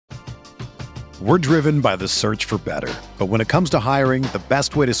We're driven by the search for better. But when it comes to hiring, the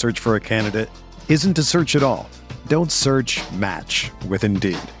best way to search for a candidate isn't to search at all. Don't search, match with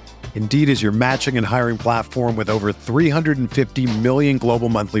Indeed. Indeed is your matching and hiring platform with over 350 million global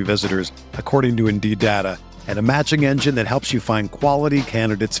monthly visitors, according to Indeed data, and a matching engine that helps you find quality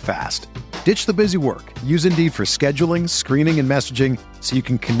candidates fast. Ditch the busy work. Use Indeed for scheduling, screening, and messaging so you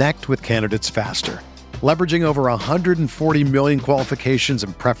can connect with candidates faster. Leveraging over 140 million qualifications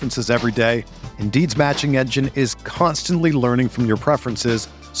and preferences every day, Indeed's matching engine is constantly learning from your preferences,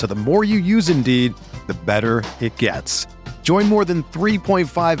 so the more you use Indeed, the better it gets. Join more than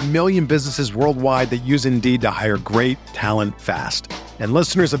 3.5 million businesses worldwide that use Indeed to hire great talent fast. And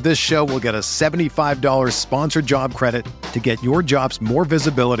listeners of this show will get a $75 sponsored job credit to get your jobs more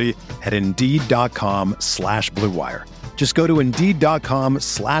visibility at Indeed.com/Blue Wire. Just go to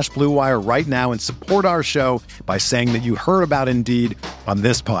Indeed.com/Blue Wire right now and support our show by saying that you heard about Indeed on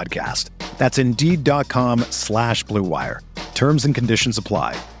this podcast. That's Indeed.com/Blue Wire. Terms and conditions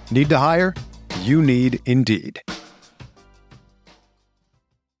apply. Need to hire? You need Indeed. Do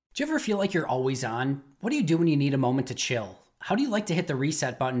you ever feel like you're always on? What do you do when you need a moment to chill? How do you like to hit the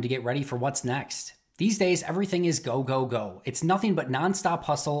reset button to get ready for what's next? These days, everything is go, go, go. It's nothing but nonstop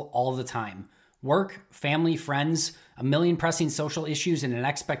hustle all the time. Work, family, friends, a million pressing social issues, and an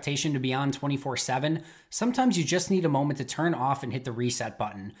expectation to be on 24/7. Sometimes you just need a moment to turn off and hit the reset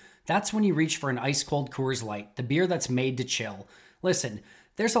button. That's when you reach for an ice-cold Coors Light, the beer that's made to chill. Listen,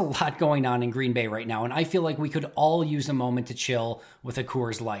 there's a lot going on in Green Bay right now, and I feel like we could all use a moment to chill with a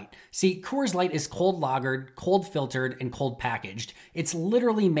Coors Light. See, Coors Light is cold lagered, cold filtered, and cold packaged. It's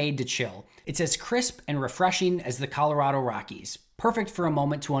literally made to chill. It's as crisp and refreshing as the Colorado Rockies. Perfect for a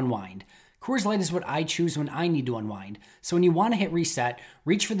moment to unwind. Coors Light is what I choose when I need to unwind. So when you want to hit reset,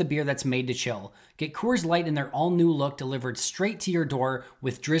 reach for the beer that's made to chill. Get Coors Light in their all-new look delivered straight to your door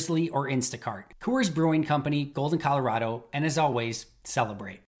with Drizzly or Instacart. Coors Brewing Company, Golden, Colorado, and as always,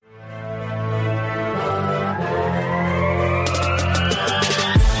 celebrate.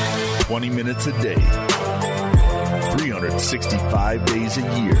 "20 minutes a day, 365 days a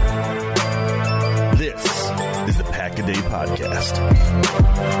year. This is the Pack-A-Day Podcast.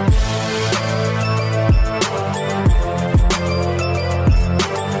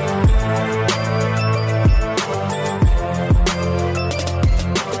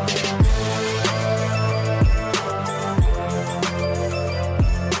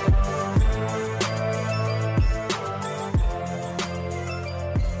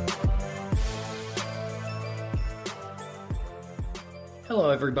 Hello,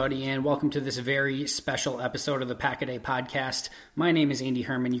 everybody, and welcome to this very special episode of the Pack-A-Day Podcast. My name is Andy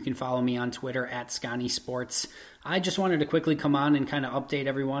Herman. You can follow me on Twitter at Scotty Sports. I just wanted to quickly come on and kind of update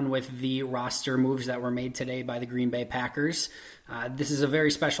everyone with the roster moves that were made today by the Green Bay Packers. This is a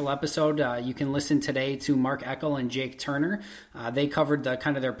very special episode. You can listen today to Mark Eckel and Jake Turner. They covered the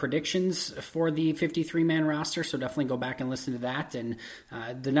kind of their predictions for the 53-man roster, so definitely go back and listen to that. And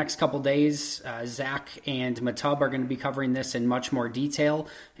the next couple days, Zach and Matub are going to be covering this in much more detail.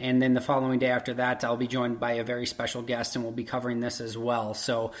 And then the following day after that, I'll be joined by a very special guest, and we'll be covering this as well.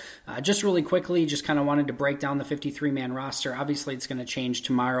 So just really quickly, just kind of wanted to break down the 53-man roster. Obviously, it's going to change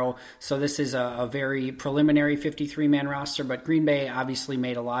tomorrow. So this is a very preliminary 53-man roster, but Green Bay obviously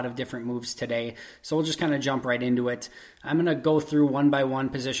made a lot of different moves today. So we'll just kind of jump right into it. I'm going to go through one by one,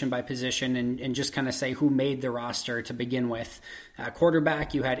 position by position, and just kind of say who made the roster to begin with.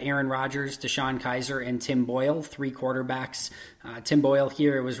 Quarterback, you had Aaron Rodgers, Deshaun Kaiser, and Tim Boyle, three quarterbacks. Tim Boyle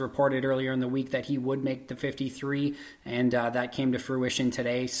here, it was reported earlier in the week that he would make the 53, and that came to fruition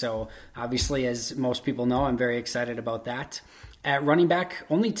today. So obviously, as most people know, I'm very excited about that. At running back,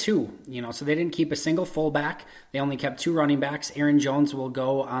 only two, so they didn't keep a single fullback. They only kept two running backs. Aaron Jones will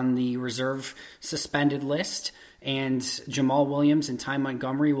go on the reserve suspended list, and Jamal Williams and Ty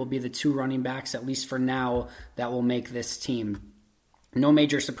Montgomery will be the two running backs, at least for now, that will make this team. No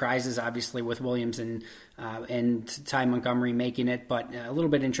major surprises, obviously, with Williams and Ty Montgomery making it, but a little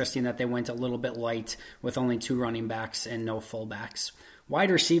bit interesting that they went a little bit light with only two running backs and no fullbacks.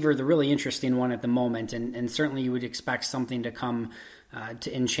 Wide receiver, the really interesting one at the moment, and certainly you would expect something to come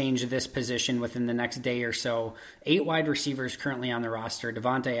and change this position within the next day or so. 8 wide receivers currently on the roster: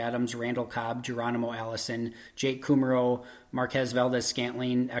 Devontae Adams, Randall Cobb, Geronimo Allison, Jake Kumerow, Marquez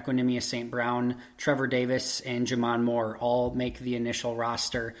Valdez-Scantling, Equanimous St. Brown, Trevor Davis, and Jamon Moore all make the initial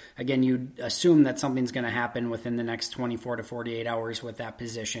roster. Again, you'd assume that something's going to happen within the next 24 to 48 hours with that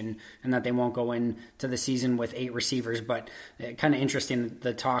position, and that they won't go into the season with 8 receivers. But kind of interesting,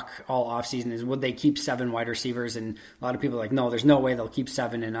 the talk all offseason is, would they keep 7 wide receivers? And a lot of people are like, no, there's no way they'll keep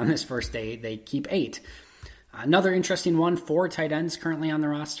 7, and on this first day, they keep 8. Another interesting one, 4 tight ends currently on the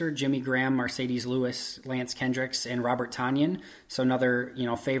roster: Jimmy Graham, Mercedes Lewis, Lance Kendricks, and Robert Tonyan. So another,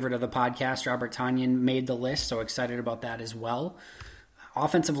 favorite of the podcast, Robert Tonyan, made the list, so excited about that as well.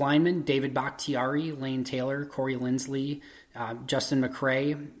 Offensive linemen: David Bakhtiari, Lane Taylor, Corey Lindsley, Justin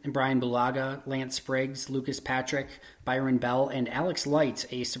McCray, Brian Bulaga, Lance Spriggs, Lucas Patrick, Byron Bell, and Alex Light,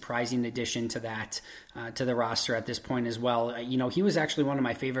 a surprising addition to that, to the roster at this point as well. He was actually one of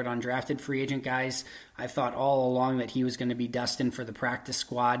my favorite undrafted free agent guys. I thought all along that he was going to be destined for the practice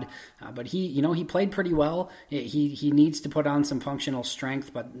squad, but he played pretty well. He needs to put on some functional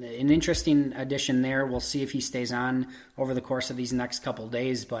strength, but an interesting addition there. We'll see if he stays on over the course of these next couple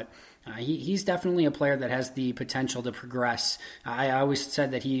days, but he's definitely a player that has the potential to progress. I always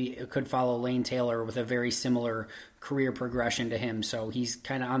said that he could follow Lane Taylor with a very similar career progression to him, so he's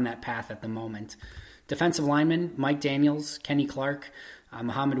kind of on that path at the moment. Defensive linemen: Mike Daniels, Kenny Clark,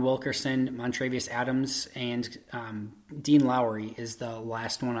 Muhammad Wilkerson, Montravius Adams, and Dean Lowry is the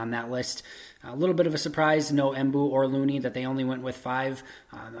last one on that list. A little bit of a surprise, no Embu or Looney, that they only went with 5.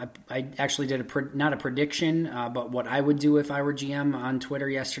 I actually did not a prediction, but what I would do if I were GM on Twitter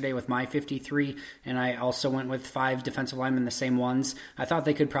yesterday with my 53, and I also went with 5 defensive linemen, the same ones. I thought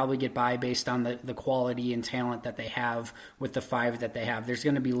they could probably get by based on the quality and talent that they have with the 5 that they have. There's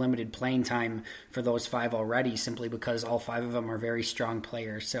going to be limited playing time for those 5 already, simply because all 5 of them are very strong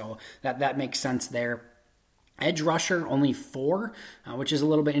players, so that makes sense there. Edge rusher, only 4, which is a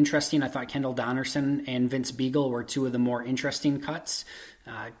little bit interesting. I thought Kendall Donnerson and Vince Beagle were 2 of the more interesting cuts.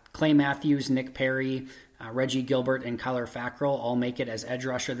 Clay Matthews, Nick Perry, Reggie Gilbert, and Kyler Fackrell all make it as edge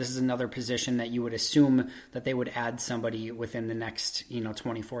rusher. This is another position that you would assume that they would add somebody within the next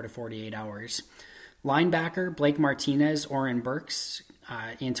 24 to 48 hours. Linebacker: Blake Martinez, Oren Burks,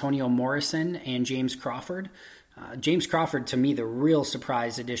 Antonio Morrison, and James Crawford. James Crawford, to me, the real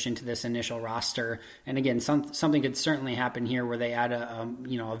surprise addition to this initial roster. And again, something could certainly happen here where they add a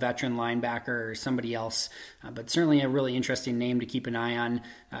veteran linebacker or somebody else. But certainly a really interesting name to keep an eye on.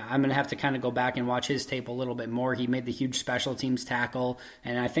 I'm going to have to kind of go back and watch his tape a little bit more. He made the huge special teams tackle,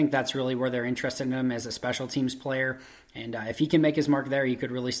 and I think that's really where they're interested in him, as a special teams player. And if he can make his mark there, he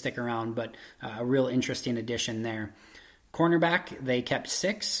could really stick around. But a real interesting addition there. Cornerback, they kept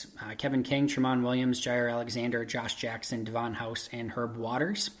 6. Kevin King, Tremont Williams, Jair Alexander, Josh Jackson, Devon House, and Herb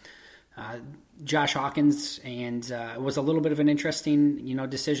Waters. Josh Hawkins was a little bit of an interesting,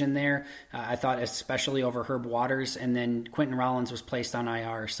 decision there. I thought especially over Herb Waters, and then Quentin Rollins was placed on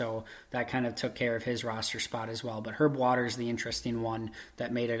IR, so that kind of took care of his roster spot as well. But Herb Waters, the interesting one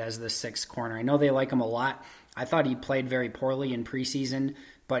that made it as the 6th corner. I know they like him a lot. I thought he played very poorly in preseason,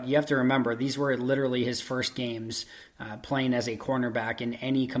 but you have to remember, these were literally his first games playing as a cornerback in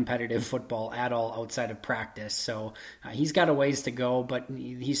any competitive football at all outside of practice. So he's got a ways to go, but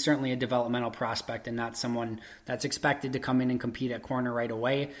he's certainly a developmental prospect and not someone that's expected to come in and compete at corner right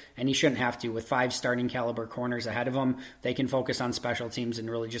away. And he shouldn't have to. With 5 starting caliber corners ahead of him, they can focus on special teams and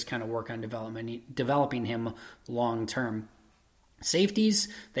really just kind of work on developing him long term. Safeties,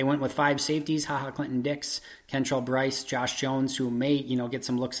 they went with 5 safeties: HaHa Clinton Dix, Kentrell Bryce, Josh Jones, who may, get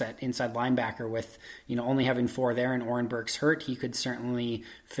some looks at inside linebacker with, only having 4 there, and Oren Burks hurt. He could certainly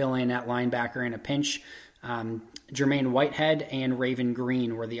fill in at linebacker in a pinch. Jermaine Whitehead and Raven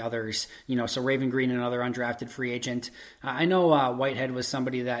Green were the others, so Raven Green, another undrafted free agent. I know Whitehead was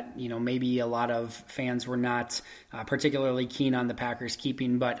somebody that, maybe a lot of fans were not particularly keen on the Packers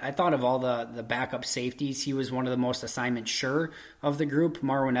keeping, but I thought of all the backup safeties, he was one of the most assignment sure of the group.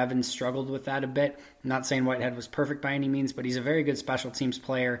 Marwin Evans struggled with that a bit. I'm not saying Whitehead was perfect by any means, but he's a very good special teams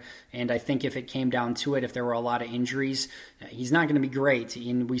player, and I think if it came down to it, if there were a lot of injuries, he's not going to be great.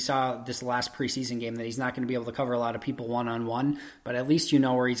 And we saw this last preseason game that he's not going to be able to cover a lot of people one-on-one, but at least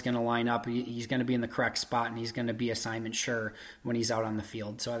where he's going to line up. He's going to be in the correct spot, and he's going to be assignment sure when he's out on the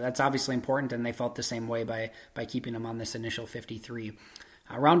field. So that's obviously important, and they felt the same way by keeping him on this initial 53.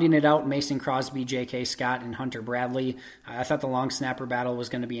 Rounding it out, Mason Crosby, J.K. Scott, and Hunter Bradley. I thought the long snapper battle was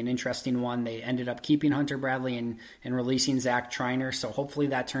going to be an interesting one. They ended up keeping Hunter Bradley and releasing Zach Triner, so hopefully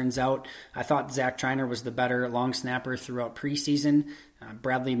that turns out. I thought Zach Triner was the better long snapper throughout preseason.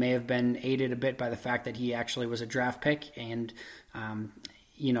 Bradley may have been aided a bit by the fact that he actually was a draft pick, and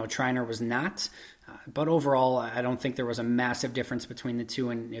Triner was not. But overall, I don't think there was a massive difference between the two.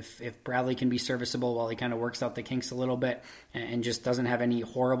 And if Bradley can be serviceable while he kind of works out the kinks a little bit and just doesn't have any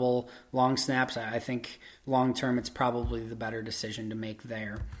horrible long snaps, I think long term it's probably the better decision to make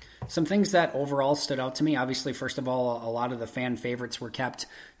there. Some things that overall stood out to me, obviously, first of all, a lot of the fan favorites were kept.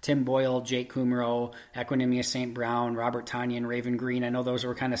 Tim Boyle, Jake Kumro, Equanimeous St. Brown, Robert Tonyan, Raven Green. I know those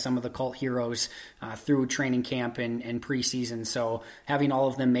were kind of some of the cult heroes through training camp and preseason. So having all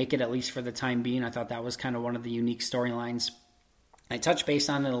of them make it, at least for the time being, I thought that was kind of one of the unique storylines. I touched base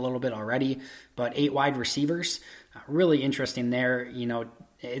on it a little bit already, but 8 wide receivers, really interesting there.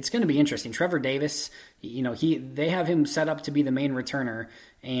 It's going to be interesting. Trevor Davis, they have him set up to be the main returner,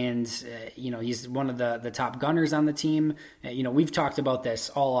 and he's one of the top gunners on the team. We've talked about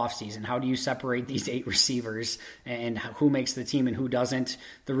this all offseason. How do you separate these 8 receivers and who makes the team and who doesn't?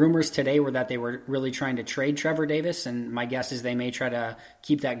 The rumors today were that they were really trying to trade Trevor Davis, and my guess is they may try to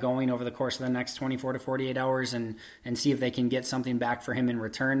keep that going over the course of the next 24 to 48 hours and see if they can get something back for him in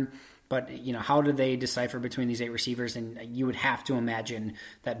return. But, how do they decipher between these 8 receivers? And you would have to imagine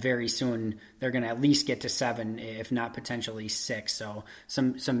that very soon they're going to at least get to 7, if not potentially 6. So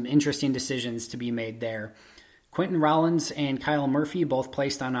some interesting decisions to be made there. Quentin Rollins and Kyle Murphy both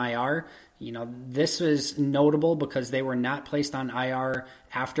placed on IR. This was notable because they were not placed on IR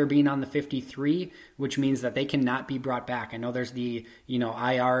after being on the 53, which means that they cannot be brought back. I know there's the,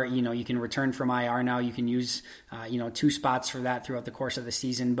 IR, you can return from IR now. You can use, 2 spots for that throughout the course of the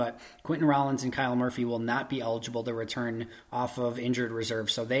season. But Quentin Rollins and Kyle Murphy will not be eligible to return off of injured reserve.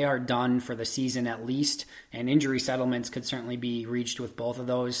 So they are done for the season at least. And injury settlements could certainly be reached with both of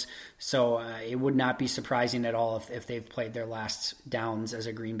those. So it would not be surprising at all if they've played their last downs as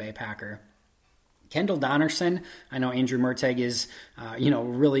a Green Bay Packer. Kendall Donnerson, I know Andrew Merteg is,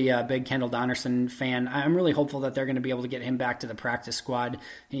 really a big Kendall Donnerson fan. I'm really hopeful that they're going to be able to get him back to the practice squad.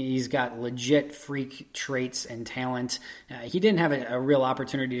 He's got legit freak traits and talent. He didn't have a real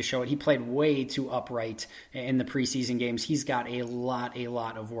opportunity to show it. He played way too upright in the preseason games. He's got a lot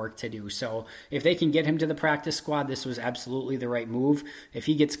of work to do. So if they can get him to the practice squad, this was absolutely the right move. If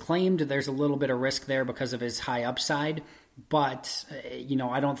he gets claimed, there's a little bit of risk there because of his high upside. But,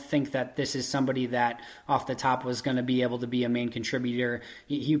 I don't think that this is somebody that off the top was going to be able to be a main contributor.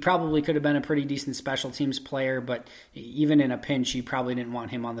 He probably could have been a pretty decent special teams player, but even in a pinch, you probably didn't want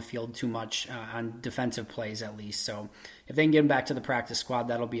him on the field too much on defensive plays at least. So if they can get him back to the practice squad,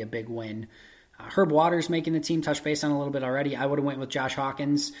 that'll be a big win. Herb Waters making the team, touch base on a little bit already. I would have went with Josh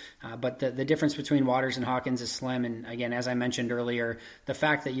Hawkins, but the difference between Waters and Hawkins is slim. And again, as I mentioned earlier, the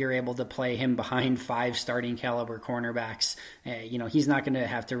fact that you're able to play him behind 5 starting caliber cornerbacks, he's not going to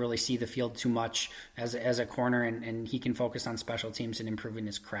have to really see the field too much as a corner, and he can focus on special teams and improving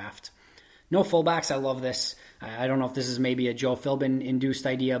his craft. No fullbacks. I love this. I don't know if this is maybe a Joe Philbin-induced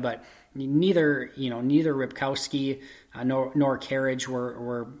idea, but neither Ripkowski nor Carriage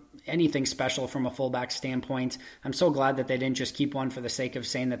were anything special from a fullback standpoint. I'm so glad that they didn't just keep one for the sake of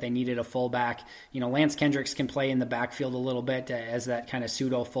saying that they needed a fullback. Lance Kendricks can play in the backfield a little bit as that kind of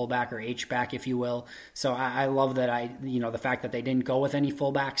pseudo fullback or H-back, if you will. So I love that the fact that they didn't go with any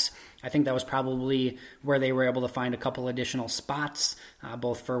fullbacks. I think that was probably where they were able to find a couple additional spots,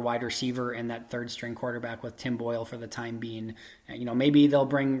 both for wide receiver and that third string quarterback with Tim Boyle for the time being. Maybe they'll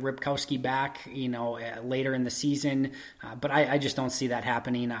bring Ripkowski back, later in the season, but I just don't see that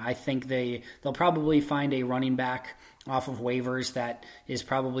happening. I think they'll probably find a running back off of waivers that is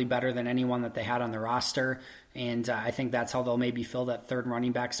probably better than anyone that they had on the roster, and I think that's how they'll maybe fill that third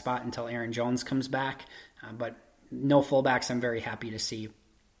running back spot until Aaron Jones comes back. But no fullbacks, I'm very happy to see.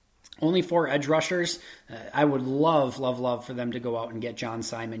 Only 4 edge rushers. I would love for them to go out and get John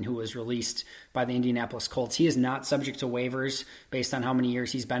Simon, who was released by the Indianapolis Colts. He is not subject to waivers based on how many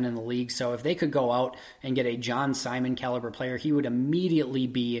years he's been in the league. So if they could go out and get a John Simon caliber player, he would immediately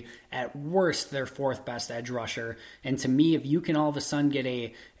be at worst their 4th best edge rusher. And to me, if you can all of a sudden get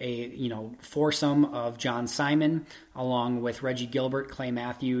a foursome of John Simon along with Reggie Gilbert, Clay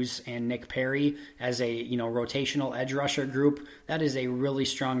Matthews, and Nick Perry as a rotational edge rusher group, that is a really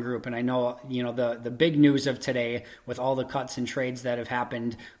strong group. And I know the big news of today with all the cuts and trades that have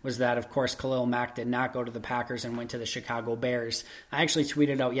happened was that, of course, Khalil Mack did not go to the Packers and went to the Chicago Bears. I actually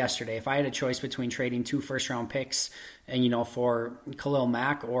tweeted out yesterday, if I had a choice between trading 2 first-round picks and for Khalil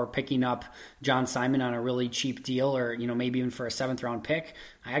Mack or picking up John Simon on a really cheap deal or maybe even for a 7th round pick,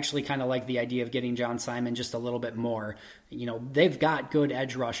 I actually kind of like the idea of getting John Simon just a little bit more. They've got good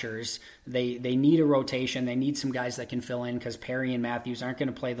edge rushers. They need a rotation. They need some guys that can fill in because Perry and Matthews aren't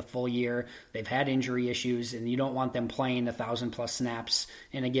going to play the full year. They've had injury issues, and you don't want them playing 1,000+ snaps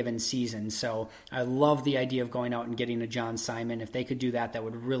in a given season. So I love the idea of going out and getting a John Simon. If they could do that, that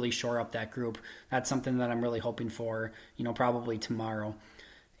would really shore up that group. That's something that I'm really hoping for, probably tomorrow.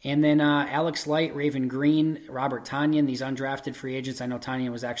 And then Alex Light, Raven Green, Robert Tonyan, these undrafted free agents. I know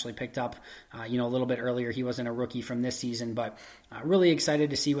Tonyan was actually picked up, a little bit earlier. He wasn't a rookie from this season, but really excited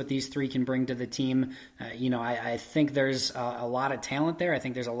to see what these three can bring to the team. I think there's a lot of talent there. I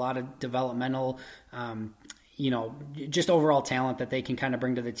think there's a lot of developmental just overall talent that they can kind of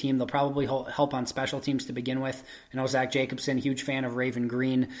bring to the team. They'll probably help on special teams to begin with. I know Zach Jacobson, huge fan of Raven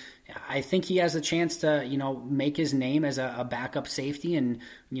Green. I think he has a chance to, make his name as a backup safety, and,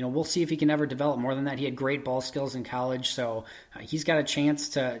 we'll see if he can ever develop more than that. He had great ball skills in college, so he's got a chance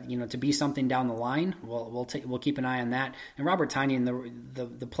to, to be something down the line. We'll keep an eye on that. And Robert Tonyan,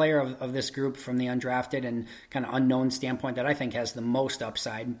 the player of this group from the undrafted and kind of unknown standpoint that I think has the most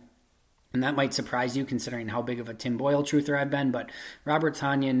upside. And that might surprise you considering how big of a Tim Boyle truther I've been, but Robert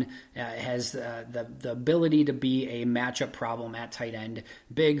Tonyan has the ability to be a matchup problem at tight end.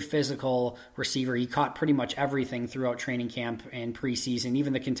 Big, physical receiver. He caught pretty much everything throughout training camp and preseason,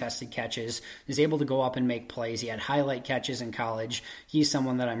 even the contested catches. Is able to go up and make plays. He had highlight catches in college. He's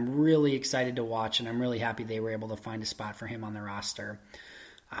someone that I'm really excited to watch, and I'm really happy they were able to find a spot for him on the roster.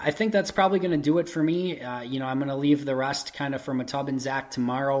 I think that's probably going to do it for me. I'm going to leave the rest kind of for Matub and Zach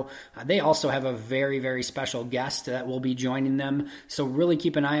tomorrow. They also have a very, very special guest that will be joining them. So really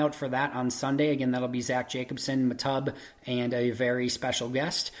keep an eye out for that on Sunday. Again, that'll be Zach Jacobson, Matub, and a very special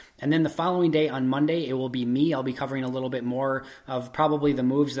guest. And then the following day on Monday, it will be me. I'll be covering a little bit more of probably the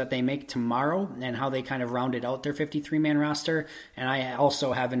moves that they make tomorrow and how they kind of rounded out their 53-man roster. And I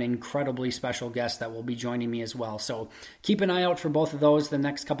also have an incredibly special guest that will be joining me as well. So keep an eye out for both of those the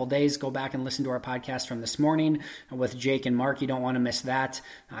next couple days. Go back and listen to our podcast from this morning with Jake and Mark. You don't want to miss that.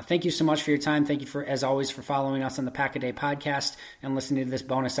 Thank you so much for your time. Thank you, as always, for following us on the Pack a Day podcast and listening to this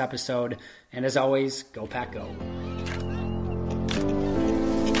bonus episode. And as always, go Pack Go.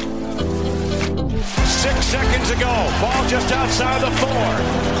 6 seconds ago, ball just outside the 4.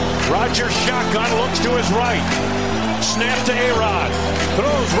 Rodgers shotgun, looks to his right. Snap to A-Rod.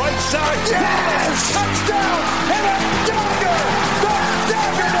 Throws right side. Yes! Touchdown! And a dagger! The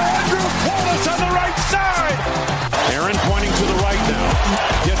dagger to Andrew Wallace on the right side! Aaron pointing to the right now.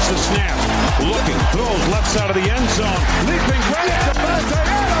 Gets the snap. Looking. Throws left side of the end zone. Leaping right at the back.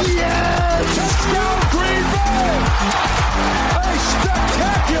 Yes! Touchdown Green Bay! A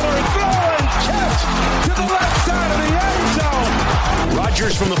spectacular throw and catch to the left side of the end zone.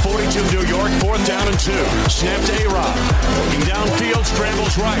 Rodgers from the 42 of New York, 4th down and 2. Snap to A-Rod. Looking downfield,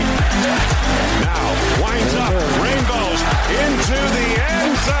 scrambles right. Now winds up, rainbows into the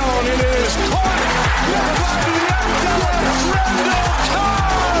end zone. It is caught by the end zone. Randall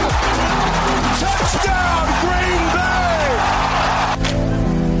Cobb! Touchdown, Green Bay!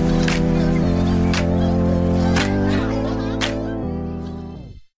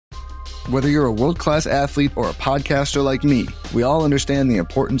 Whether you're a world-class athlete or a podcaster like me, we all understand the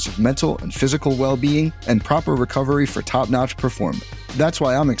importance of mental and physical well-being and proper recovery for top-notch performance. That's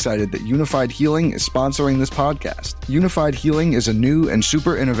why I'm excited that Unified Healing is sponsoring this podcast. Unified Healing is a new and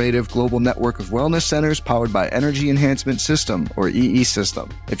super innovative global network of wellness centers powered by Energy Enhancement System, or EE System.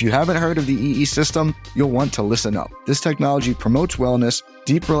 If you haven't heard of the EE System, you'll want to listen up. This technology promotes wellness,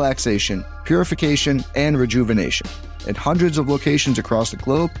 deep relaxation, purification, and rejuvenation. At hundreds of locations across the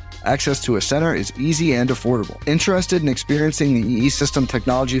globe, access to a center is easy and affordable. Interested in experiencing the EE System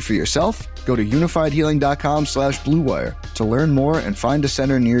technology for yourself? Go to unifiedhealing.com/bluewire to learn more and find a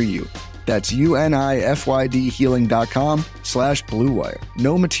center near you. That's unifydhealing.com/bluewire.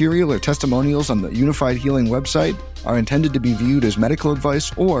 No material or testimonials on the Unified Healing website are intended to be viewed as medical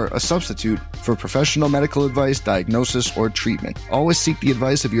advice or a substitute for professional medical advice, diagnosis, or treatment. Always seek the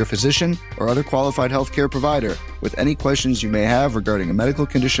advice of your physician or other qualified healthcare provider with any questions you may have regarding a medical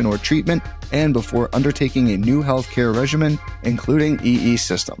condition or treatment and before undertaking a new healthcare regimen, including EE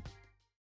System.